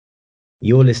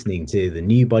You're listening to the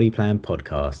New Body Plan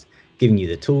podcast, giving you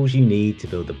the tools you need to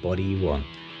build the body you want.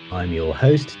 I'm your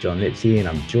host, John Lipsey, and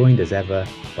I'm joined as ever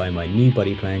by my New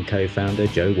Body Plan co-founder,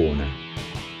 Joe Warner.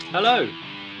 Hello.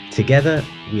 Together,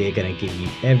 we are going to give you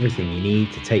everything you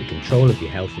need to take control of your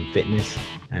health and fitness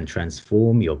and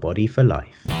transform your body for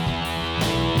life.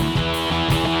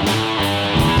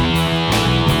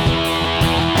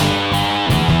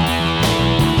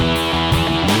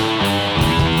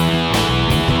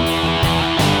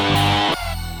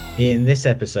 In this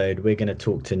episode, we're going to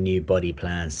talk to New Body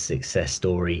Plan's success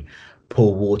story,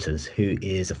 Paul Waters, who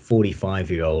is a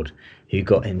 45-year-old who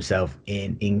got himself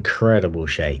in incredible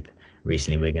shape.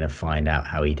 Recently, we're going to find out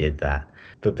how he did that.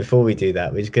 But before we do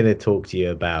that, we're just going to talk to you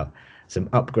about some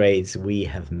upgrades we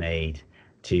have made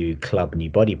to Club New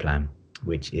Body Plan,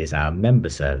 which is our member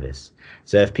service.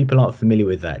 So if people aren't familiar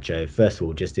with that, Joe, first of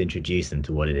all, just introduce them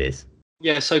to what it is.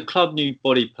 Yeah, so Club New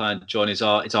Body Plan, John, is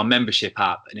our membership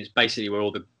app, and it's basically where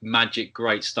all the magic,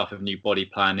 great stuff of New Body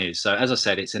Plan is. So as I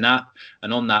said, it's an app,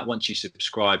 and on that, once you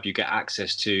subscribe, you get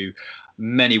access to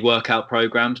many workout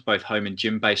programs, both home and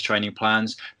gym-based training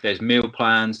plans. There's meal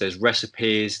plans, there's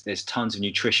recipes, there's tons of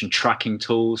nutrition tracking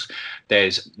tools.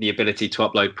 There's the ability to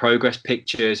upload progress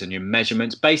pictures and your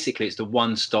measurements. Basically, it's the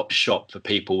one-stop shop for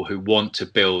people who want to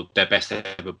build their best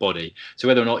ever body. So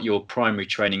whether or not your primary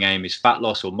training aim is fat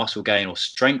loss or muscle gain or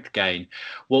strength gain,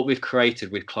 what we've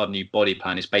created with Club New Body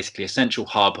Plan is basically a central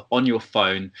hub on your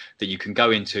phone that you can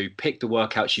go into, pick the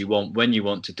workouts you want when you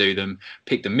want to do them,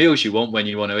 pick the meals you want when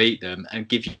you want to eat them, and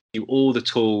give you all the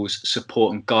tools,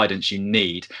 support and guidance you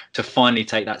need to finally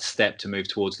take that step to move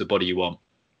towards the body you want.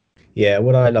 Yeah,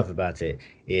 what I love about it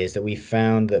is that we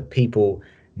found that people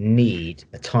need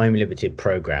a time limited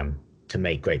program to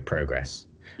make great progress.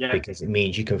 Yeah. Because it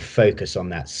means you can focus on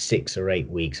that 6 or 8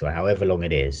 weeks or however long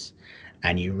it is,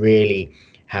 and you really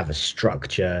have a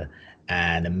structure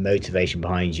and a motivation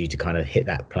behind you to kind of hit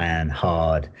that plan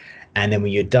hard. And then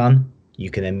when you're done, you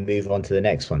can then move on to the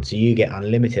next one. So you get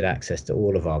unlimited access to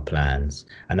all of our plans.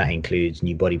 And that includes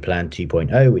New Body Plan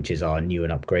 2.0, which is our new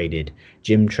and upgraded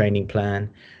gym training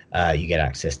plan. You get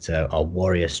access to our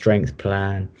Warrior Strength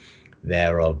plan.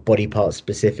 There are body part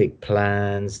specific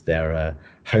plans. There are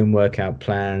home workout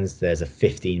plans. There's a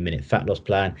 15-minute fat loss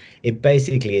plan. It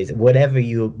basically is whatever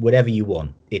you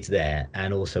want, it's there.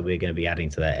 And also we're going to be adding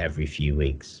to that every few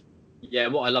weeks. Yeah,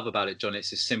 what I love about it, John,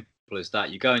 it's as simple as that.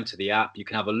 You go into the app, you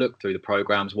can have a look through the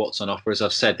programs, what's on offer. As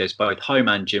I've said, there's both home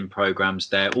and gym programs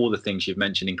there, all the things you've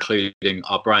mentioned, including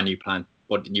our brand new plan,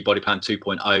 New Body Plan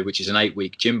 2.0, which is an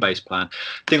 8-week gym-based plan.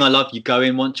 Thing I love, you go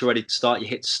in, once you're ready to start, you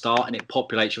hit start and it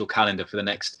populates your calendar for the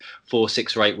next 4,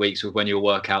 6 or 8 weeks with when your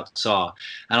workouts are.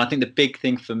 And I think the big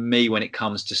thing for me when it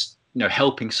comes to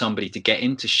helping somebody to get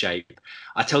into shape,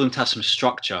 I tell them to have some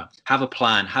structure, have a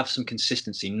plan, have some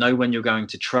consistency, know when you're going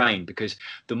to train, because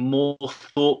the more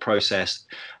thought process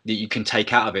that you can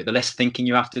take out of it, the less thinking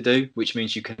you have to do, which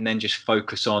means you can then just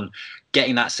focus on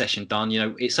getting that session done.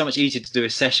 It's so much easier to do a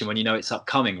session when you know it's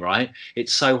upcoming, right?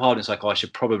 It's so hard. It's like, oh, I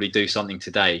should probably do something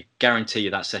today. Guarantee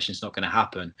you that session's not going to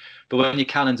happen. But when your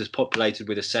calendar's populated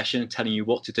with a session telling you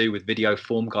what to do with video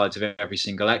form guides of every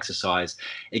single exercise,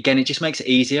 again, it just makes it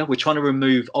easier. We're trying to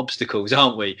remove obstacles,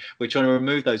 aren't we? We're trying to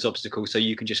remove those obstacles so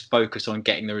you can just focus on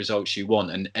getting the results you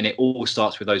want. And it all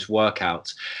starts with those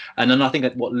workouts. And then I think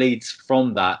that what leads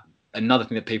from that, another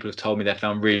thing that people have told me they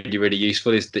found really, really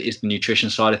useful is the nutrition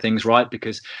side of things, right?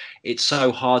 Because it's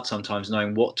so hard sometimes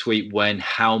knowing what to eat when,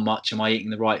 how much am I eating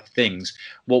the right things.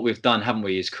 What we've done, haven't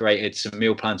we, is created some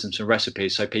meal plans and some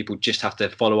recipes so people just have to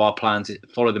follow our plans,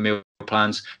 follow the meal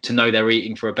plans to know they're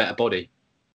eating for a better body.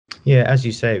 Yeah, as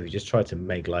you say, we just try to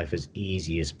make life as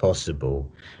easy as possible.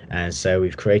 And so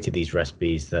we've created these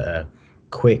recipes that are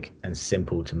quick and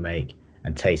simple to make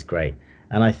and taste great.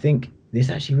 And I think this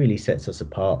actually really sets us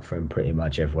apart from pretty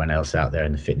much everyone else out there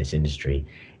in the fitness industry,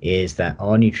 is that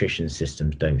our nutrition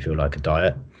systems don't feel like a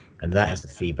diet. And that is the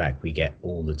feedback we get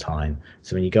all the time.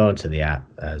 So when you go onto the app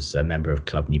as a member of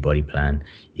Club New Body Plan,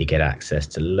 you get access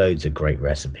to loads of great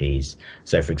recipes.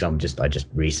 So for example, I just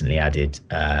recently added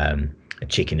a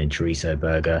chicken and chorizo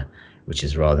burger, which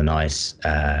is rather nice.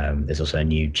 There's also a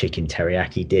new chicken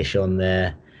teriyaki dish on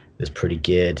there that's pretty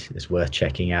good. It's worth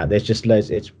checking out. There's just loads.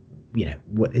 It's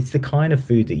the kind of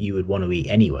food that you would want to eat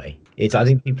anyway. I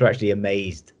think people are actually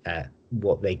amazed at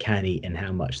what they can eat and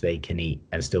how much they can eat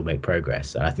and still make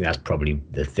progress. And I think that's probably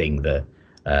the thing that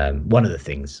one of the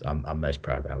things I'm most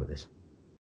proud about with this.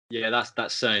 Yeah,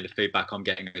 that's certainly the feedback I'm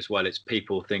getting as well. It's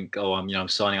people think, oh, I'm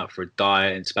signing up for a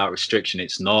diet, it's about restriction.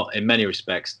 It's not. In many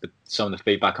respects, some of the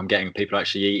feedback I'm getting, people are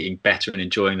actually eating better and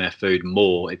enjoying their food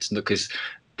more. It's because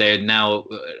they're now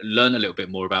learn a little bit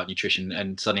more about nutrition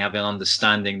and suddenly have an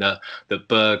understanding that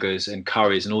burgers and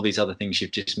curries and all these other things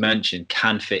you've just mentioned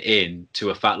can fit in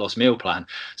to a fat loss meal plan,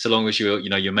 so long as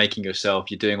you're making yourself,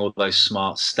 you're doing all those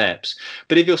smart steps.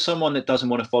 But if you're someone that doesn't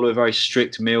want to follow a very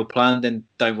strict meal plan, then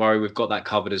don't worry, we've got that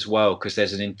covered as well, because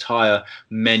there's an entire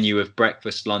menu of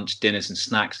breakfast, lunch, dinners and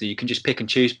snacks that you can just pick and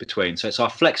choose between. So it's our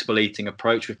flexible eating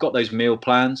approach. We've got those meal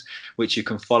plans which you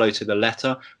can follow to the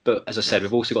letter, but as I said,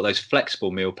 we've also got those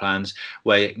flexible meal plans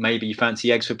where maybe you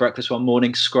fancy eggs for breakfast one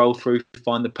morning, scroll through,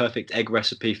 find the perfect egg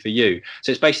recipe for you.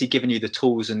 So it's basically giving you the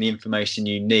tools and the information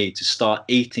you need to start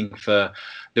eating for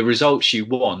the results you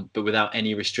want, but without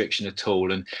any restriction at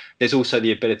all. And there's also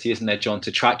the ability, isn't there, John,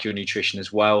 to track your nutrition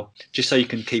as well, just so you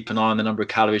can keep an eye on the number of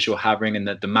calories you're having and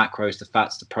the macros, the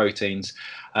fats, the proteins,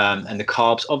 and the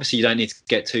carbs. Obviously, you don't need to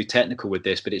get too technical with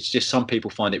this, but it's just some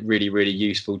people find it really, really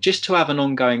useful just to have an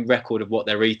ongoing record of what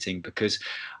they're eating, because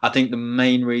I think the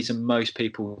main reason most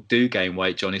people do gain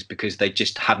weight, John, is because they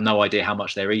just have no idea how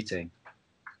much they're eating.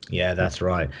 Yeah, that's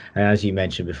right. And as you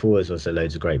mentioned before, there's also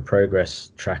loads of great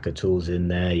progress tracker tools in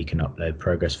there. You can upload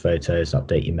progress photos,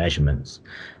 update your measurements.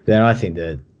 Then I think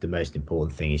the most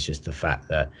important thing is just the fact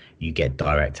that you get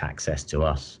direct access to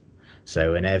us.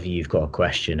 So whenever you've got a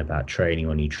question about training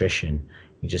or nutrition,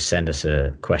 you just send us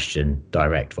a question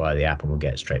direct via the app and we'll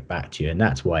get straight back to you. And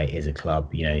that's why it is a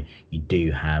club. You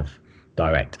do have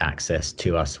direct access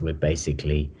to us. We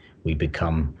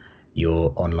become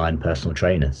your online personal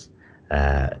trainers.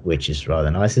 Which is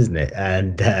rather nice, isn't it?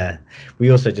 And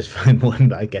we also just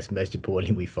find I guess most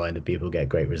importantly, we find that people get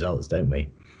great results, don't we?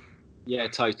 Yeah,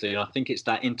 totally. And I think it's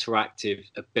that interactive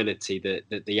ability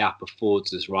that the app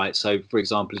affords us, right? So, for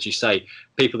example, as you say,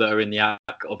 people that are in the app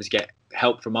obviously get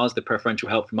help from us, the preferential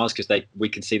help from us, because we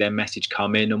can see their message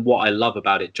come in. And what I love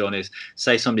about it, John, is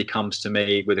say somebody comes to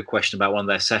me with a question about one of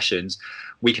their sessions,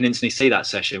 we can instantly see that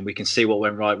session. We can see what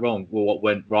went right, wrong, what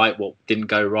went right, what didn't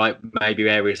go right, maybe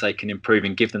areas they can improve,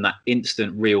 and give them that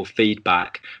instant real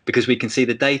feedback, because we can see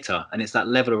the data. And it's that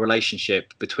level of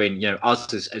relationship between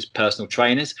us as personal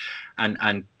trainers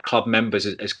and club members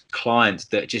as clients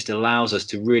that just allows us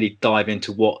to really dive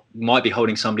into what might be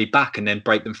holding somebody back and then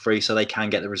break them free so they can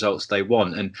get the results they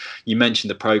want. And you mentioned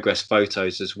the progress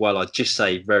photos as well. I'd just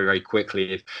say very, very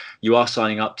quickly, if you are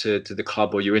signing up to the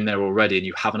club or you're in there already and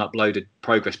you haven't uploaded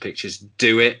progress pictures,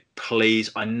 do it,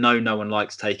 please. I know no one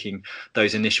likes taking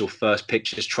those initial first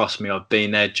pictures. Trust me, I've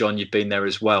been there. John, you've been there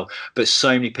as well. But so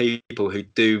many people who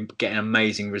do get an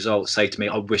amazing result say to me,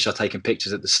 I wish I'd taken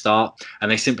pictures at the start,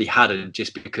 and they simply hadn't,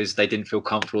 just because they didn't feel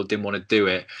comfortable, didn't want to do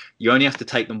it. You only have to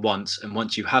take them once, and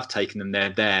once you have taken them,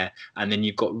 they're there, and then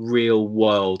you've got real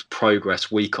world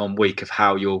progress week on week of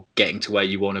how you're getting to where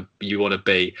you want to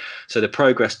be. So the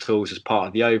progress tools as part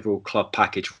of the overall club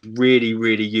package, really,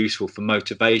 really useful for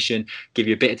motivation, give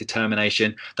you a bit of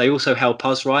determination. They also help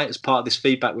us, right, as part of this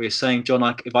feedback we were saying, John,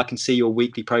 if I can see your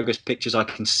weekly progress pictures, I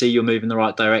can see you're moving in the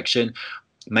right direction,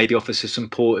 maybe offers some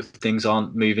support if things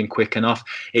aren't moving quick enough.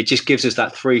 It just gives us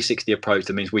that 360 approach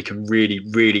that means we can really,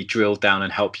 really drill down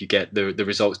and help you get the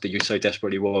results that you so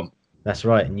desperately want. That's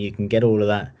right. And you can get all of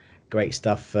that great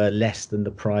stuff for less than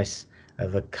the price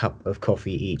of a cup of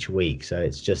coffee each week. So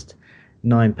it's just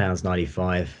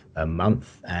 £9.95 a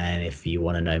month. And if you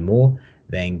want to know more,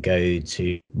 then go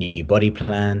to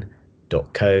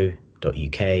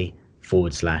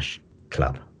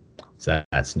newbodyplan.co.uk/club. So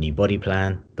that's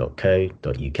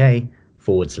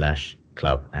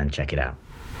newbodyplan.co.uk/club and check it out.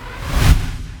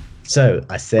 So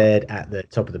I said at the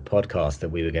top of the podcast that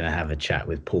we were going to have a chat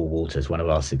with Paul Walters, one of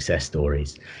our success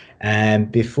stories.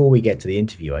 And before we get to the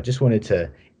interview, I just wanted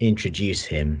to introduce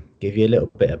him, give you a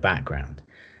little bit of background.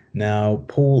 Now,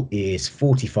 Paul is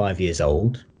 45 years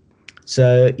old.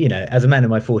 So, as a man in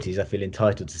my 40s, I feel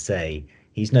entitled to say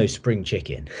he's no spring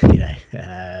chicken. He's not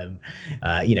a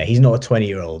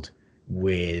 20-year-old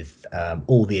with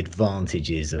all the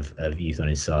advantages of youth on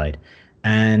his side.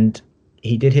 And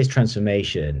he did his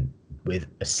transformation with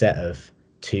a set of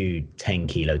 2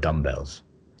 10-kilo dumbbells.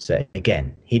 So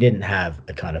again, he didn't have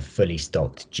a kind of fully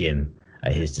stocked gym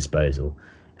at his disposal,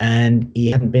 and he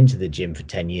hadn't been to the gym for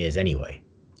 10 years anyway.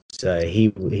 So he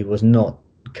was not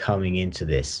coming into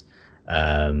this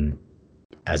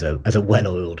as a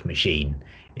well-oiled machine,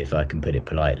 if I can put it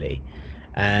politely.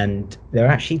 And there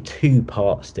are actually 2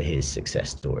 parts to his success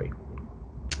story,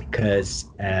 because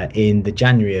in the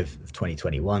January of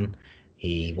 2021,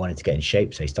 he wanted to get in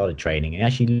shape, so he started training and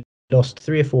actually lost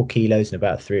 3 or 4 kilos in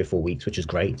about 3 or 4 weeks, which is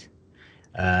great.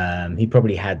 He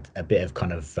probably had a bit of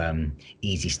kind of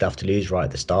easy stuff to lose right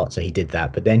at the start, so he did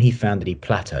that. But then he found that he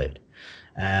plateaued.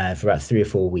 For about 3 or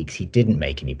 4 weeks, he didn't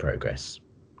make any progress.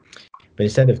 But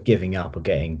instead of giving up or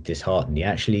getting disheartened, he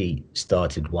actually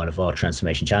started one of our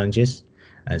transformation challenges.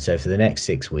 And so for the next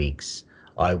 6 weeks,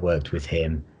 I worked with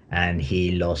him and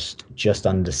he lost just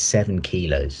under 7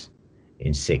 kilos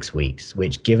in 6 weeks,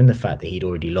 which, given the fact that he'd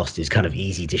already lost his kind of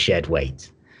easy to shed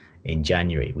weight in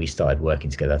January, we started working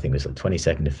together. I think it was the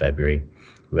 22nd of February.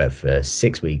 We went for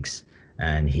 6 weeks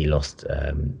and he lost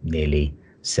nearly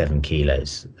 7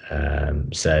 kilos.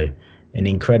 So an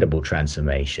incredible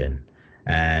transformation.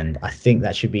 And I think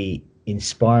that should be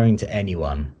inspiring to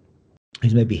anyone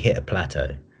who's maybe hit a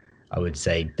plateau. I would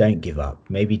say don't give up.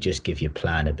 Maybe just give your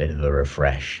plan a bit of a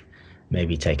refresh.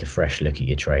 Maybe take a fresh look at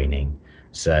your training.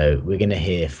 So we're going to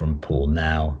hear from Paul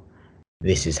now.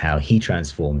 This is how he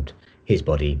transformed his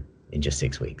body in just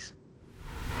 6 weeks.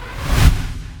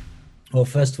 Well,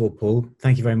 first of all, Paul,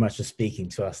 thank you very much for speaking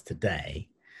to us today.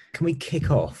 Can we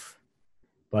kick off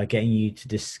by getting you to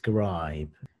describe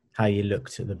how you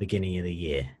looked at the beginning of the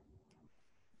year?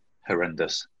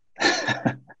 Horrendous.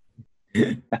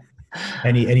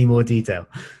 Any more detail?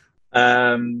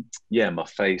 Yeah, my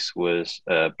face was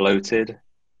bloated.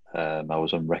 I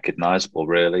was unrecognisable,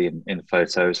 really, in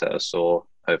photos that I saw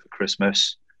over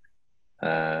Christmas.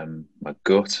 My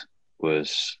gut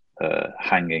was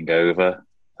hanging over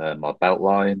my belt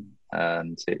line,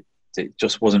 and it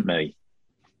just wasn't me.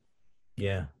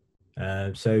 Yeah.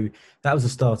 So that was the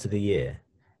start of the year,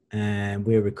 and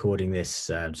we're recording this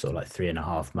sort of like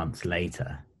 3.5 months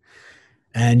later.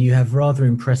 And you have rather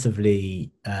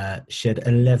impressively shed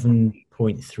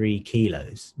 11.3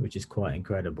 kilos, which is quite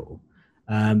incredible.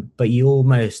 But you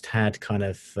almost had kind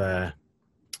of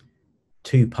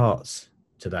 2 parts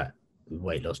to that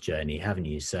weight loss journey, haven't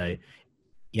you? So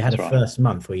you had first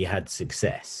month where you had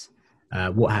success.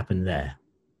 What happened there?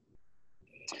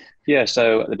 Yeah,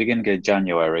 so at the beginning of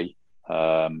January,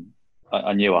 I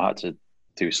knew I had to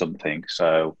do something.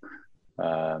 So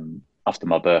after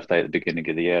my birthday at the beginning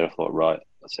of the year, I thought, right,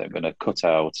 so I'm going to cut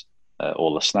out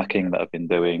all the snacking that I've been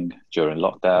doing during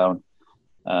lockdown,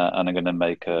 and I'm going to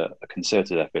make a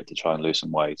concerted effort to try and lose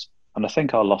some weight. And I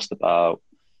think I lost about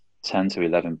 10 to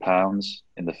 11 pounds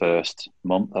in the first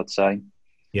month, I'd say.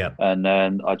 Yeah. And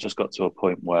then I just got to a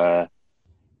point where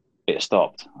it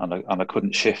stopped, and I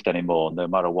couldn't shift anymore, no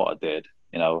matter what I did.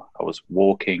 You know, I was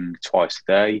walking twice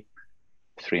a day,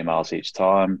 3 miles each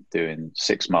time, doing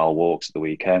 6-mile walks at the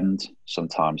weekend,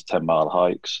 sometimes 10-mile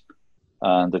hikes,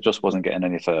 and I just wasn't getting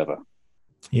any further.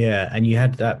 Yeah, and you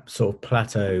had that sort of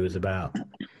plateau was about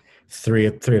three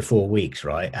or 4 weeks,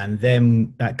 right? And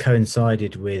then that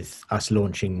coincided with us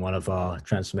launching one of our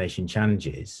transformation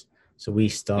challenges. So we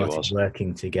started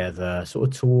working together sort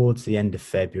of towards the end of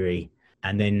February,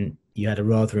 and then you had a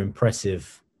rather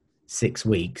impressive 6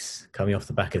 weeks coming off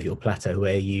the back of your plateau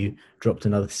where you dropped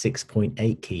another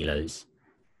 6.8 kilos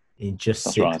in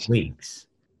just 6 weeks.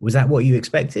 Was that what you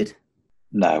expected?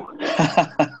 No.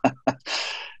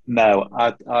 No,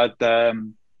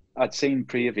 I'd seen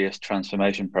previous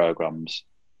transformation programs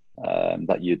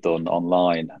that you'd done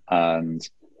online, and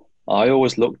I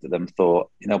always looked at them and thought,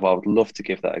 you know, well, I would love to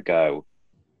give that a go.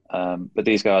 But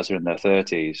these guys are in their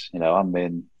 30s. You know, I'm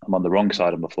on the wrong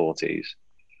side of my 40s,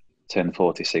 turned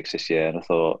 46 this year, and I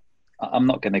thought, I'm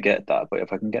not going to get that, but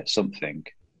if I can get something,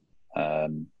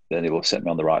 then it will set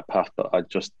me on the right path. But I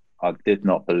did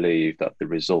not believe that the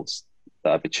results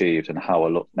that I've achieved and how I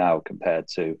look now compared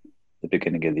to the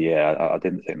beginning of the year, I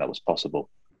didn't think that was possible.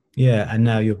 Yeah, and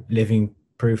now you're living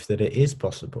proof that it is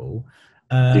possible.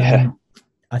 Yeah.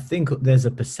 I think there's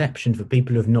a perception for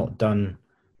people who have not done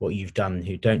what you've done,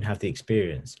 who don't have the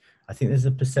experience. I think there's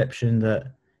a perception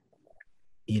that,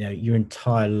 you know, your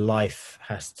entire life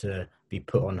has to be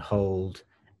put on hold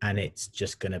and it's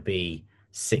just going to be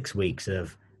 6 weeks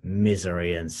of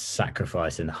misery and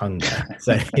sacrifice and hunger.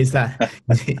 So would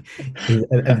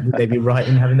they be right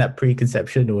in having that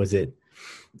preconception, or is it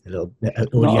a little?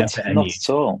 Not at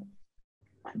all.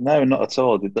 No, not at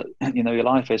all. You know, your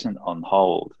life isn't on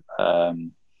hold.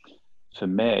 For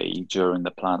me, during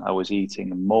the plan, I was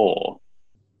eating more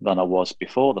than I was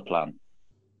before the plan,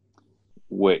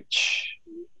 which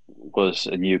was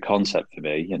a new concept for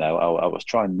me. You know, I was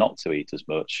trying not to eat as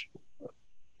much,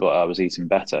 but I was eating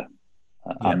better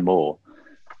and more.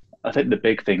 I think the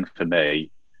big thing for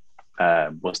me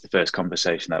was the first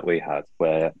conversation that we had,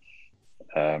 where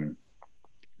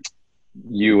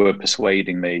you were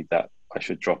persuading me that I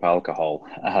should drop alcohol,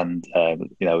 and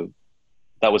you know,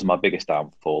 that was my biggest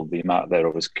downfall. The amount that I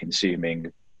was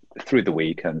consuming through the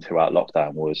week and throughout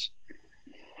lockdown was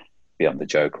beyond the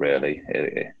joke, really.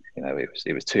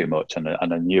 It was too much, and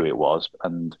I knew it was.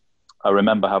 And I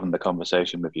remember having the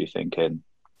conversation with you thinking,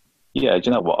 yeah, do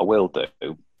you know what I will do?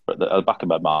 But at the back of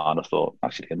my mind, I thought,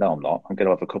 actually, no, I'm not. I'm going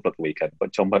to have a couple of the weekend,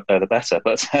 but John won't know the better.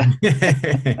 But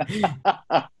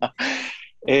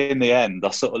in the end,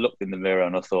 I sort of looked in the mirror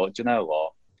and I thought, do you know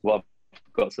what? What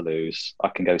I've got to lose, I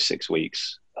can go 6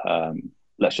 weeks.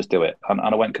 Let's just do it. And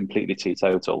I went completely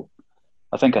teetotal.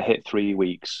 I think I hit 3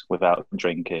 weeks without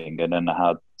drinking, and then I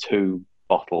had 2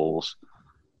 bottles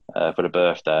for the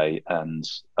birthday, and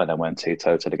then went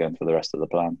teetotal again for the rest of the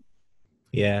plan.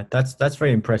 Yeah, that's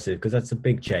very impressive because that's a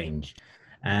big change.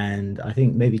 And I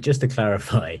think maybe just to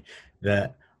clarify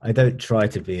that I don't try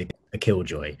to be a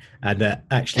killjoy, and that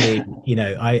actually,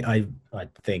 I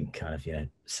think kind of,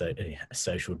 so a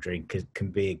social drink can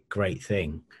be a great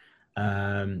thing.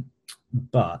 Um,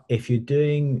 but if you're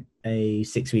doing a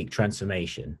 6 week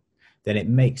transformation, then it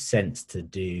makes sense to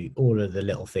do all of the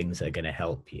little things that are going to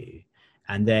help you.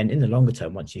 And then in the longer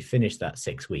term, once you finish that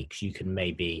 6 weeks, you can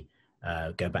maybe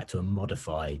go back to a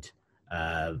modified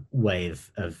way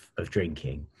of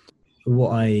drinking. What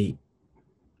I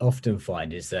often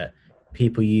find is that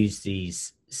people use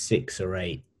these 6 or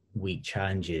 8 week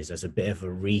challenges as a bit of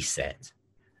a reset.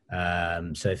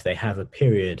 So if they have a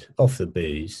period off the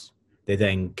booze, they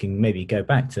then can maybe go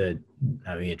back to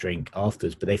having a drink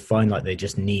afterwards, but they find like they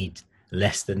just need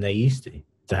less than they used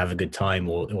to have a good time,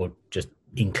 or just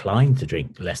inclined to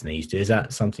drink less than they used to. Is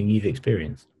that something you've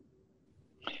experienced?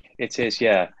 It is,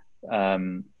 yeah.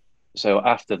 So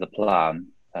after the plan,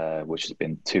 which has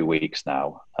been 2 weeks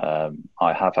now,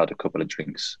 I have had a couple of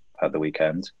drinks at the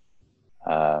weekend.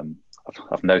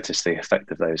 I've noticed the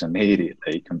effect of those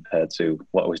immediately compared to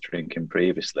what I was drinking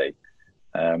previously.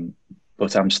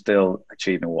 But I'm still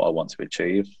achieving what I want to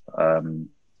achieve. I'm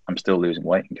still losing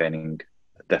weight and gaining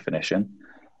definition.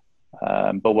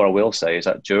 But what I will say is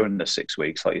that during the 6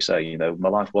 weeks, like you say, my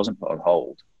life wasn't put on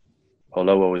hold.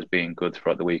 Although I was being good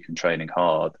throughout the week and training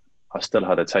hard, I still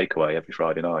had a takeaway every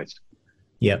Friday night.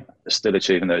 Yeah. Still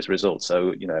achieving those results.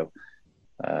 So,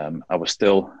 I was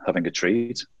still having a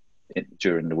treat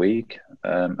during the week,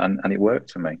 and it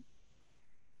worked for me.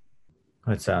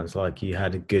 It sounds like you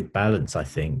had a good balance, I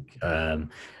think.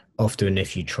 Often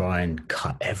if you try and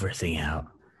cut everything out,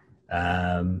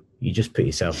 you just put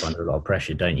yourself under a lot of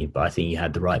pressure, don't you? But I think you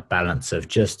had the right balance of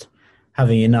just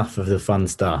having enough of the fun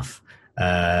stuff,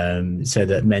 so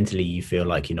that mentally you feel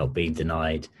like you're not being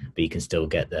denied, but you can still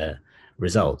get the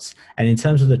results. And in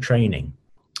terms of the training,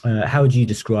 how would you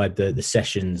describe the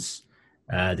sessions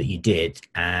that you did,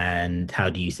 and how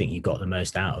do you think you got the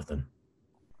most out of them?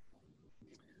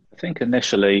 I think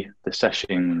initially the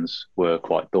sessions were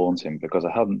quite daunting because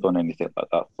I hadn't done anything like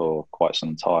that for quite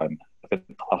some time. I think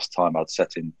the last time I'd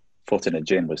set foot in a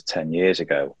gym was 10 years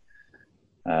ago.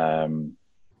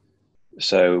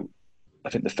 So I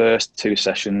think the first 2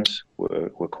 sessions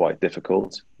were quite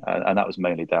difficult, and that was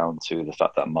mainly down to the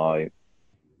fact that my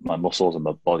muscles and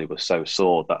my body were so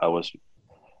sore that I was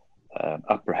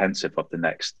apprehensive of the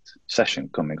next session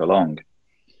coming along.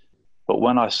 But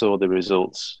when I saw the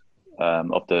results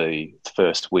of the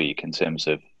first week in terms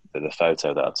of the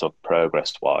photo that I took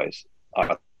progress-wise,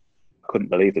 I couldn't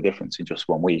believe the difference in just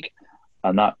 1 week.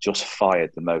 And that just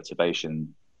fired the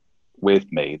motivation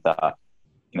with me that,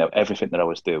 everything that I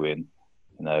was doing,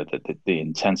 the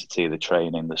intensity, the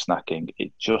training, the snacking,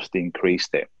 it just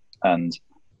increased it. And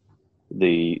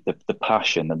the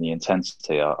passion and the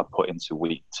intensity I put into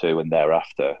week 2 and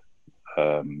thereafter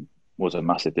was a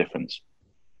massive difference.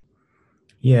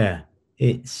 Yeah,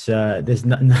 it's there's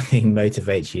nothing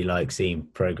motivates you like seeing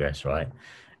progress, right?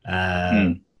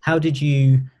 How did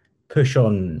you push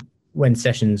on when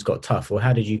sessions got tough, or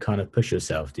how did you kind of push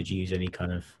yourself? Did you use any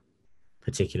kind of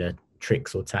particular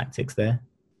tricks or tactics there?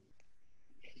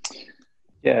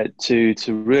 Yeah, to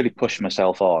really push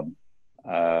myself on,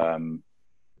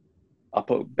 I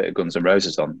put a bit of Guns N'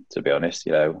 Roses on, to be honest.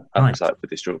 Appetite for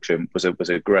Destruction was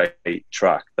a great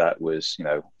track that was,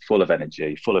 full of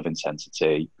energy, full of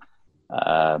intensity.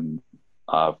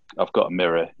 I've got a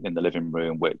mirror in the living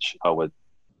room which I would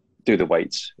do the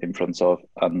weights in front of,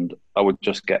 and I would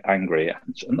just get angry,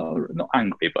 not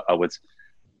angry, but I would,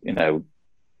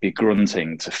 be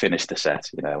grunting to finish the set.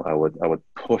 I would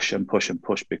push and push and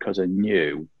push because I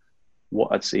knew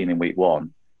what I'd seen in week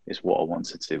 1 is what I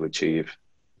wanted to achieve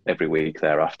every week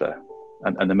thereafter.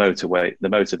 And the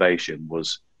motivation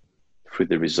was through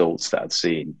the results that I'd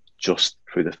seen just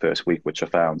through the first week, which I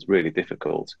found really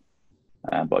difficult.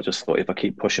 But I just thought, if I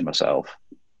keep pushing myself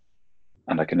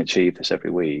and I can achieve this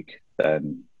every week,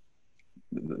 then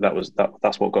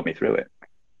that's what got me through it.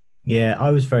 Yeah, I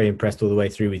was very impressed all the way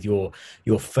through with your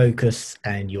focus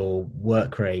and your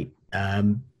work rate,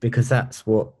 because that's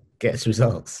what gets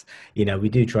results. We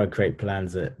do try and create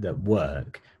plans that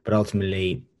work, but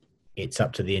ultimately it's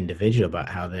up to the individual about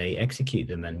how they execute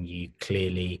them, and you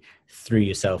clearly threw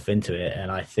yourself into it.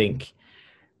 And I think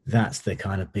that's the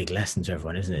kind of big lesson to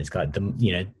everyone, isn't it? It's like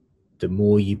the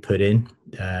more you put in,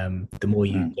 the more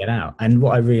you get out. And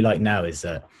what I really like now is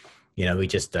that, we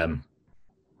just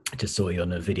saw you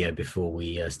on a video before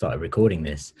we started recording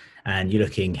this, and you're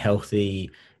looking healthy.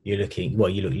 You look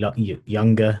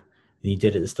younger than you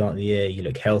did at the start of the year. You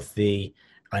look healthy.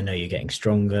 I know you're getting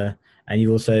stronger, and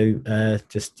you also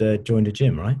just joined a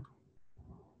gym, right?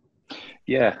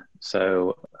 Yeah.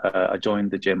 So I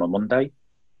joined the gym on Monday.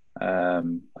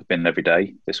 I've been every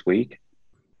day this week,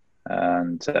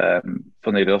 and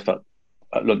funnily enough, at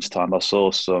lunchtime, I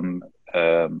saw some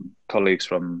colleagues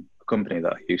from a company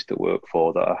that I used to work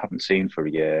for that I haven't seen for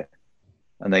a year,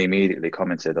 and they immediately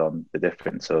commented on the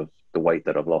difference of the weight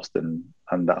that I've lost and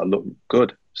that I look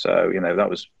good. So that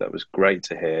was great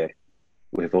to hear,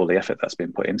 with all the effort that's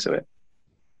been put into it.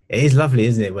 It is lovely,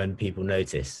 isn't it, when people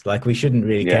notice? Like, we shouldn't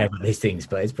really care about these things,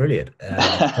 but it's brilliant.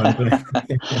 I'm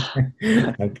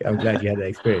glad you had that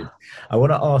experience. I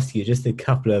want to ask you just a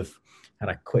couple of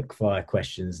quick fire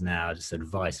questions now, just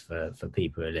advice for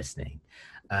people who are listening.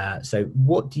 So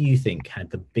what do you think had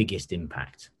the biggest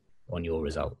impact on your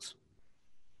results?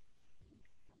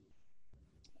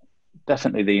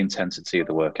 Definitely the intensity of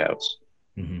the workouts.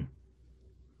 Mm-hmm.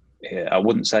 Yeah, I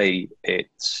wouldn't say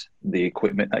it's the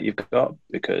equipment that you've got,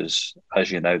 because, as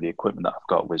you know, the equipment that I've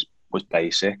got was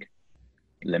basic,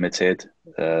 limited.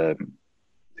 They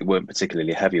weren't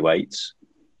particularly heavy weights,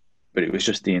 but it was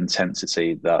just the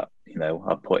intensity that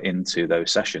I put into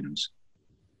those sessions.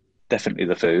 Definitely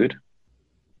the food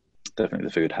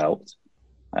helped,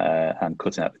 and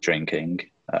cutting out the drinking.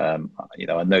 I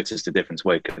noticed a difference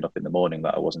waking up in the morning,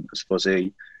 that I wasn't as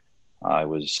fuzzy. I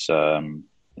was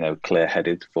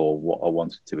clear-headed for what I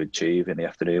wanted to achieve in the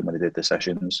afternoon when I did the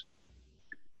sessions.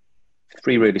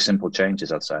 3 really simple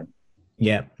changes, I'd say.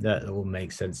 Yeah, that all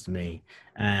makes sense to me.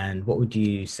 And what would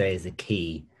you say is the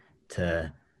key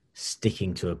to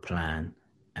sticking to a plan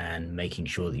and making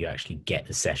sure that you actually get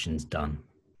the sessions done?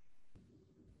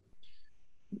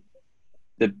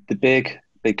 The big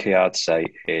key, I'd say,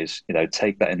 is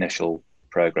take that initial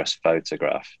progress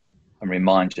photograph and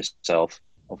remind yourself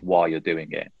of why you're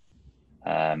doing it.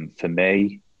 For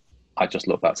me, I just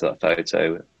look back to that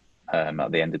photo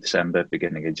at the end of December,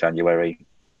 beginning of January,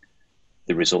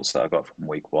 the results that I got from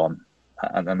week 1,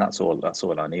 and then that's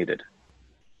all I needed.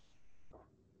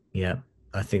 Yeah,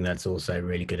 I think that's also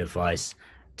really good advice.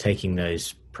 Taking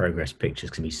those progress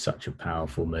pictures can be such a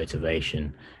powerful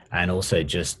motivation, and also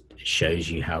just shows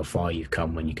you how far you've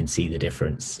come when you can see the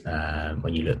difference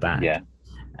when you look back. Yeah.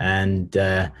 And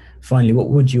finally, what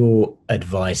would your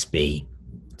advice be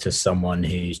to someone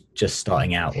who's just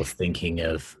starting out or thinking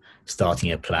of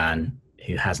starting a plan,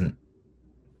 who hasn't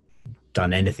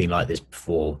done anything like this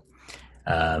before?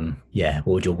 What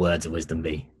would your words of wisdom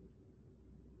be?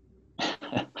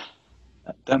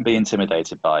 Don't be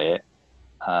intimidated by it,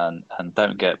 and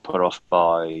don't get put off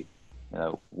by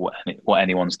what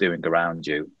anyone's doing around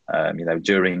you.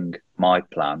 During my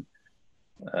plan,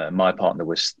 my partner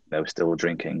was still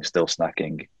drinking, still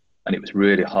snacking, and it was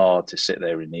really hard to sit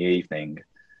there in the evening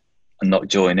and not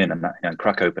join in and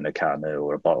crack open a can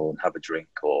or a bottle and have a drink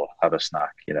or have a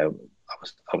snack. I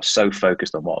was so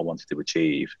focused on what I wanted to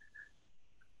achieve.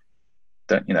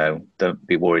 Don't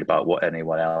be worried about what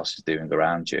anyone else is doing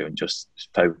around you, and just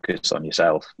focus on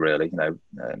yourself, really.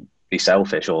 Be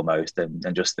selfish almost,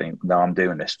 and just think, no, I'm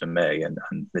doing this for me, and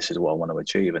this is what I want to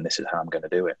achieve, and this is how I'm going to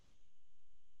do it.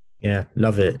 Yeah,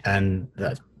 love it. And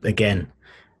that's, again,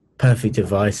 perfect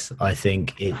advice. I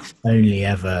think it's only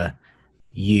ever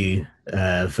you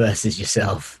versus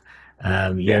yourself.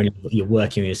 You're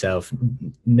working with yourself.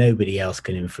 Nobody else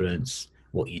can influence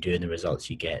what you do and the results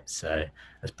you get. So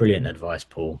that's brilliant advice,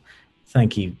 Paul.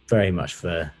 Thank you very much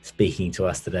for speaking to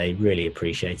us today. Really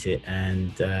appreciate it.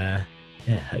 And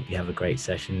hope you have a great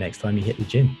session next time you hit the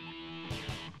gym.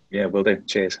 Yeah, will do.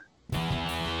 Cheers.